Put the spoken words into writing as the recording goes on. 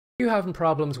You having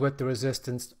problems with the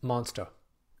resistance monster?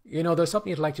 You know, there's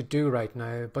something you'd like to do right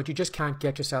now, but you just can't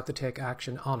get yourself to take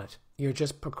action on it. You're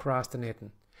just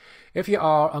procrastinating. If you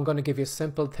are, I'm going to give you a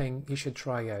simple thing you should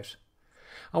try out.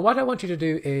 And what I want you to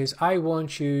do is, I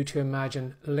want you to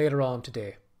imagine later on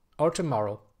today, or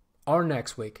tomorrow, or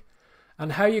next week,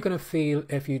 and how you're going to feel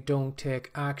if you don't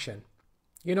take action.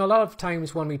 You know, a lot of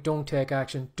times when we don't take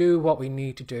action, do what we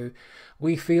need to do,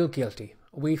 we feel guilty.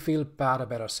 We feel bad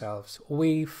about ourselves.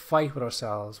 We fight with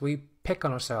ourselves. We pick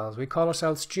on ourselves. We call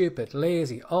ourselves stupid,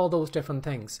 lazy, all those different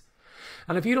things.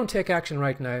 And if you don't take action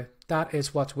right now, that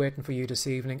is what's waiting for you this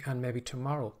evening and maybe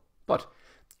tomorrow. But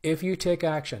if you take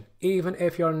action, even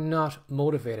if you're not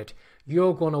motivated,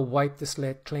 you're going to wipe the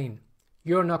slate clean.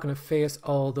 You're not going to face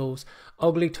all those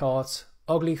ugly thoughts,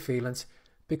 ugly feelings,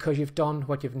 because you've done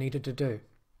what you've needed to do.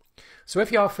 So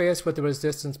if you're faced with the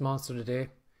resistance monster today,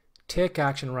 take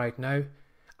action right now,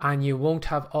 and you won't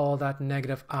have all that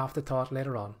negative afterthought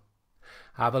later on.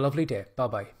 Have a lovely day.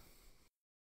 Bye-bye.